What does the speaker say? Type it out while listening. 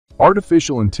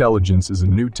Artificial intelligence is a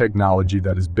new technology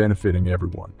that is benefiting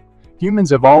everyone. Humans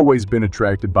have always been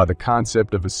attracted by the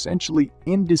concept of essentially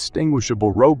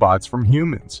indistinguishable robots from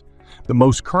humans. The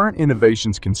most current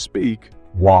innovations can speak,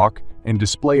 walk, and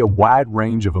display a wide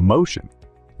range of emotion.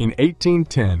 In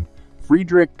 1810,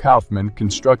 Friedrich Kaufmann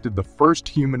constructed the first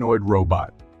humanoid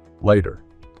robot. Later,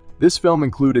 this film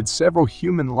included several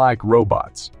human-like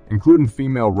robots, including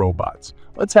female robots.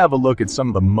 Let's have a look at some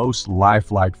of the most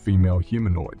lifelike female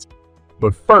humanoids.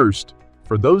 But first,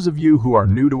 for those of you who are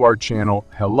new to our channel,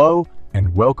 hello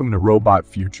and welcome to Robot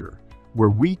Future, where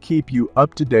we keep you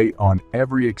up to date on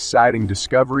every exciting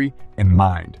discovery and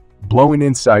mind-blowing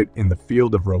insight in the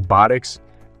field of robotics,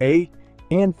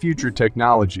 and future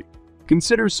technology.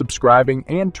 Consider subscribing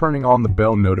and turning on the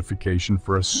bell notification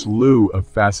for a slew of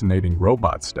fascinating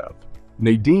robot stuff.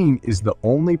 Nadine is the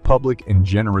only public and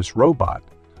generous robot,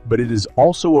 but it is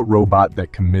also a robot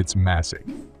that commits massive.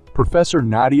 Professor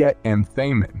Nadia M.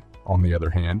 Thaman, on the other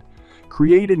hand,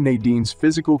 created Nadine's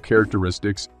physical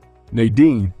characteristics.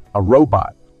 Nadine, a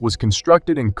robot, was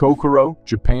constructed in Kokoro,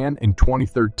 Japan in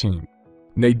 2013.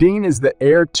 Nadine is the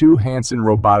heir to Hanson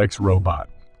Robotics robot,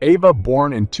 Ava,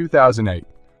 born in 2008.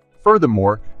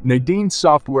 Furthermore, Nadine's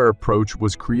software approach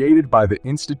was created by the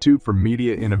Institute for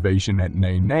Media Innovation at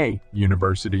Nanyang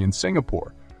University in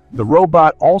Singapore. The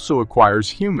robot also acquires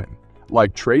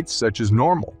human-like traits such as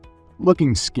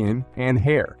normal-looking skin and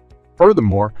hair.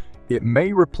 Furthermore, it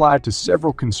may reply to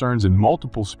several concerns in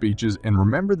multiple speeches and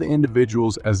remember the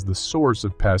individuals as the source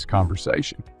of past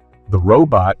conversation. The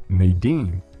robot,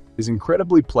 Nadine, is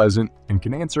incredibly pleasant and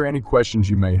can answer any questions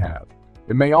you may have.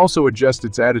 It may also adjust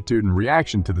its attitude and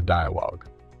reaction to the dialogue.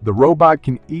 The robot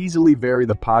can easily vary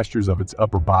the postures of its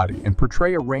upper body and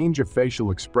portray a range of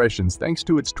facial expressions thanks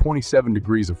to its 27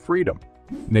 degrees of freedom.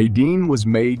 Nadine was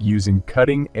made using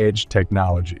cutting-edge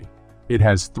technology. It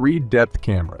has 3 depth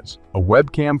cameras, a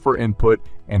webcam for input,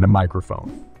 and a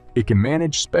microphone. It can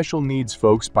manage special needs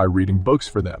folks by reading books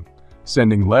for them,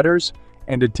 sending letters,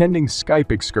 and attending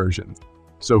Skype excursions.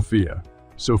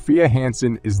 Sophia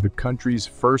Hanson is the country's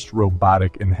first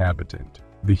robotic inhabitant.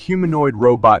 The humanoid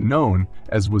robot known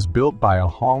as was built by a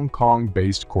Hong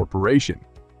Kong-based corporation.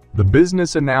 The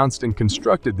business announced and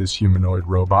constructed this humanoid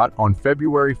robot on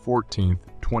February 14,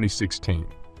 2016.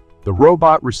 The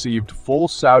robot received full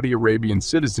Saudi Arabian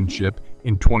citizenship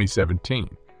in 2017,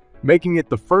 making it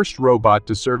the first robot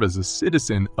to serve as a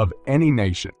citizen of any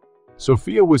nation.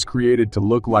 Sophia was created to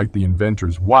look like the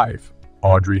inventor's wife,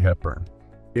 Audrey Hepburn.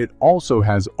 It also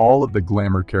has all of the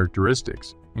glamour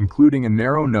characteristics, including a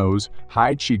narrow nose,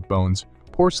 high cheekbones,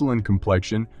 porcelain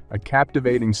complexion, a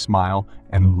captivating smile,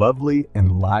 and lovely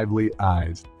and lively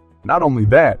eyes. Not only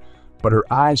that, but her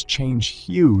eyes change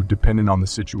hue depending on the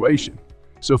situation.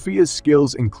 Sophia's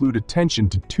skills include attention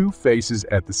to 2 faces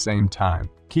at the same time,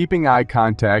 keeping eye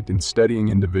contact and studying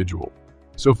individuals.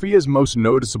 Sophia's most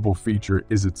noticeable feature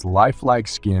is its lifelike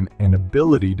skin and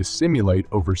ability to simulate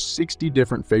over 60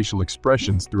 different facial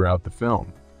expressions throughout the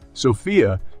film.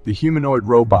 Sophia, the humanoid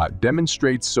robot,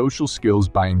 demonstrates social skills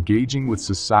by engaging with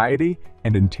society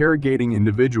and interrogating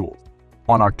individuals.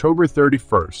 On October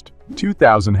 31,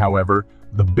 2000, however,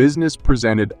 the business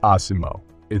presented Asimo,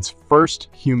 its first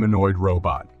humanoid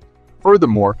robot.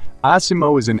 Furthermore,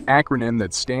 Asimo is an acronym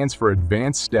that stands for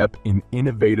Advanced Step in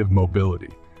Innovative Mobility.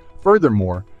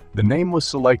 Furthermore, the name was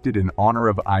selected in honor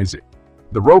of Isaac.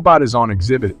 The robot is on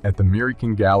exhibit at the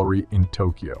American Gallery in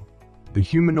Tokyo. The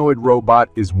humanoid robot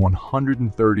is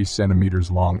 130 centimeters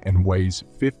long and weighs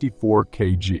 54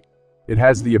 kg. It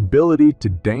has the ability to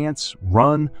dance,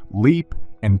 run, leap,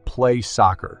 and play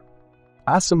soccer.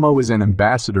 Asimo is an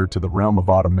ambassador to the realm of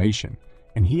automation,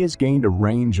 and he has gained a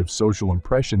range of social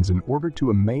impressions in order to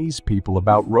amaze people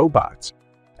about robots.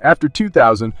 After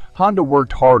 2000, Honda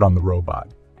worked hard on the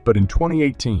robot. But in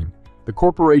 2018, the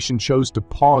corporation chose to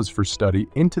pause for study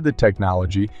into the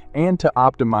technology and to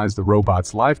optimize the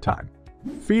robot's lifetime.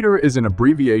 FEDOR is an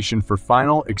abbreviation for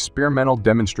Final Experimental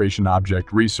Demonstration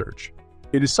Object Research.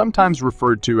 It is sometimes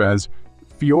referred to as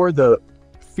FEOR. The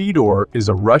FEDOR is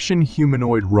a Russian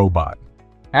humanoid robot.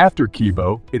 After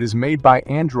Kibo, it is made by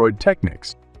Android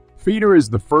Technics. FEDOR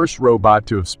is the first robot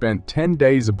to have spent 10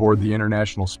 days aboard the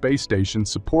International Space Station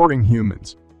supporting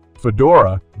humans.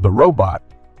 Fedora, the robot,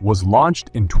 was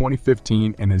launched in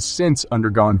 2015 and has since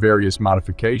undergone various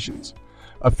modifications.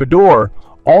 A Fedora,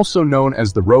 also known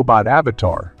as the robot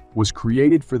avatar, was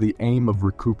created for the aim of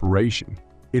recuperation.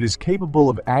 It is capable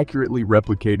of accurately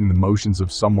replicating the motions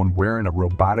of someone wearing a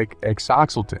robotic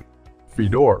exoskeleton.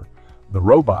 Fedora, the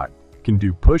robot, can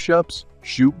do push-ups,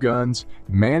 shoot guns,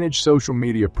 manage social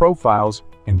media profiles,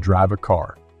 and drive a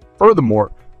car.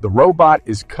 Furthermore, The robot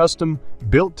is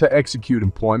custom-built to execute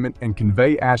employment and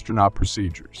convey astronaut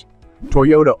procedures.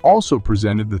 Toyota also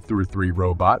presented the Thor 3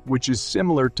 robot, which is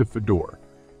similar to Fedor.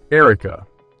 Erica.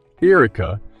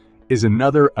 Erica is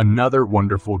another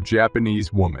wonderful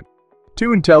Japanese woman.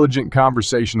 Too intelligent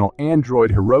conversational android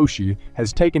Hiroshi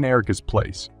has taken Erica's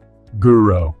place.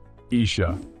 Guro.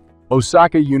 Isha.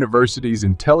 Osaka University's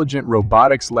Intelligent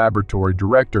Robotics Laboratory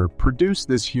director produced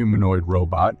this humanoid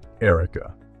robot,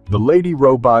 Erica. The lady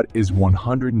robot is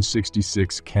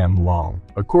 166 km long.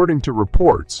 According to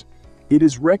reports, it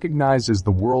is recognized as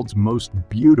the world's most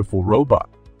beautiful robot.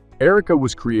 Erica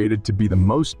was created to be the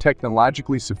most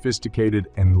technologically sophisticated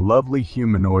and lovely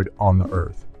humanoid on the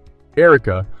Earth.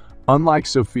 Erica, unlike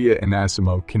Sophia and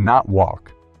Asimo, cannot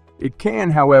walk. It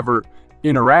can, however,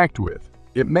 interact with.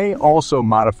 It may also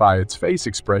modify its face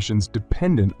expressions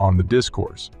dependent on the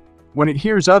discourse. When it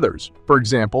hears others, for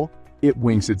example, it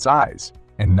winks its eyes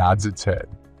and nods its head,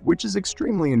 which is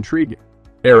extremely intriguing.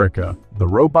 Erica, the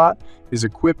robot, is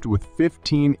equipped with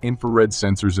 15 infrared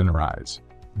sensors in her eyes.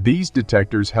 These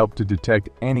detectors help to detect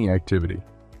any activity.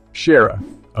 Shara,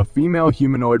 a female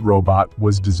humanoid robot,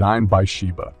 was designed by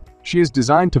Shiba. She is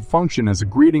designed to function as a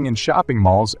greeting in shopping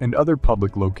malls and other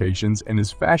public locations and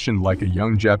is fashioned like a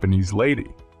young Japanese lady.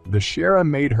 The Shara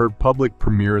made her public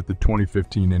premiere at the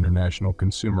 2015 International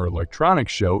Consumer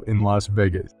Electronics Show in Las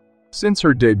Vegas. Since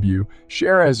her debut,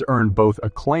 Shara has earned both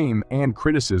acclaim and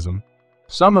criticism.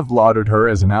 Some have lauded her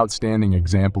as an outstanding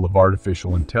example of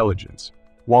artificial intelligence,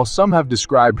 while some have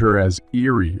described her as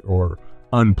eerie or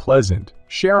unpleasant.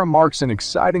 Shara marks an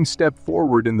exciting step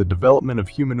forward in the development of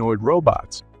humanoid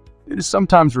robots. It is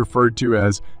sometimes referred to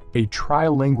as a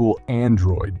trilingual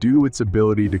android due to its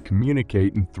ability to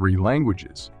communicate in 3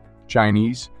 languages: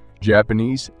 Chinese,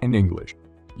 Japanese, and English.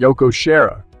 Yoko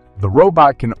Shara. The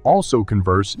robot can also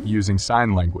converse using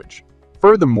sign language.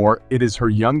 Furthermore, it is her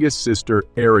youngest sister,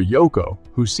 Era Yoko,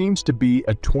 who seems to be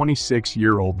a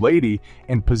 26-year-old lady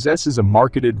and possesses a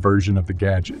marketed version of the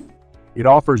gadget. It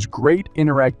offers great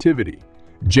interactivity,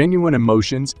 genuine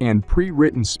emotions, and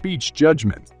pre-written speech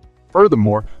judgment.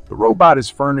 Furthermore, the robot is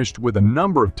furnished with a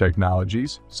number of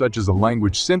technologies, such as a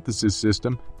language synthesis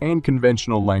system and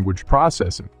conventional language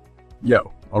processing.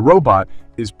 A robot,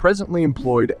 is presently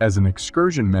employed as an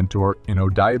excursion mentor in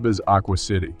Odaiba's Aqua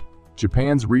City,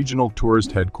 Japan's regional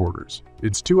tourist headquarters.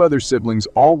 Its 2 other siblings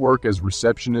all work as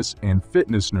receptionists and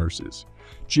fitness nurses.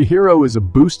 Chihiro is a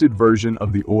boosted version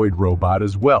of the Oid robot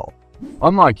as well.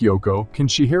 Unlike Yoko,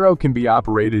 Chihiro can be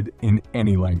operated in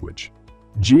any language.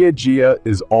 Jia Jia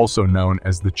is also known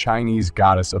as the Chinese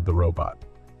goddess of the robot.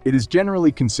 It is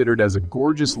generally considered as a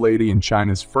gorgeous lady in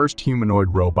China's first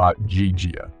humanoid robot,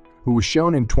 Jia, who was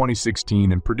shown in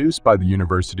 2016 and produced by the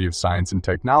University of Science and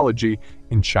Technology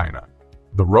in China.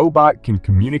 The robot can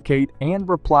communicate and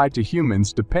reply to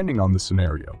humans depending on the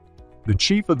scenario. The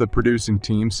chief of the producing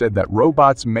team said that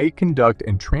robots may conduct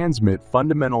and transmit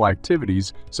fundamental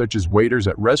activities such as waiters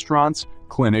at restaurants,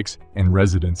 clinics, and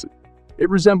residences.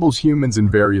 It resembles humans in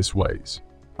various ways.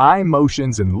 Eye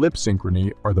motions and lip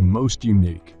synchrony are the most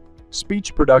unique.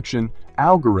 Speech production,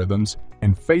 algorithms,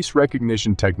 and face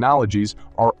recognition technologies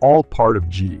are all part of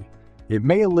G. It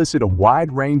may elicit a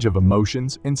wide range of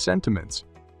emotions and sentiments.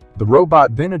 The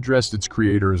robot then addressed its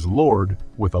creator as Lord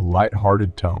with a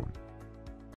light-hearted tone.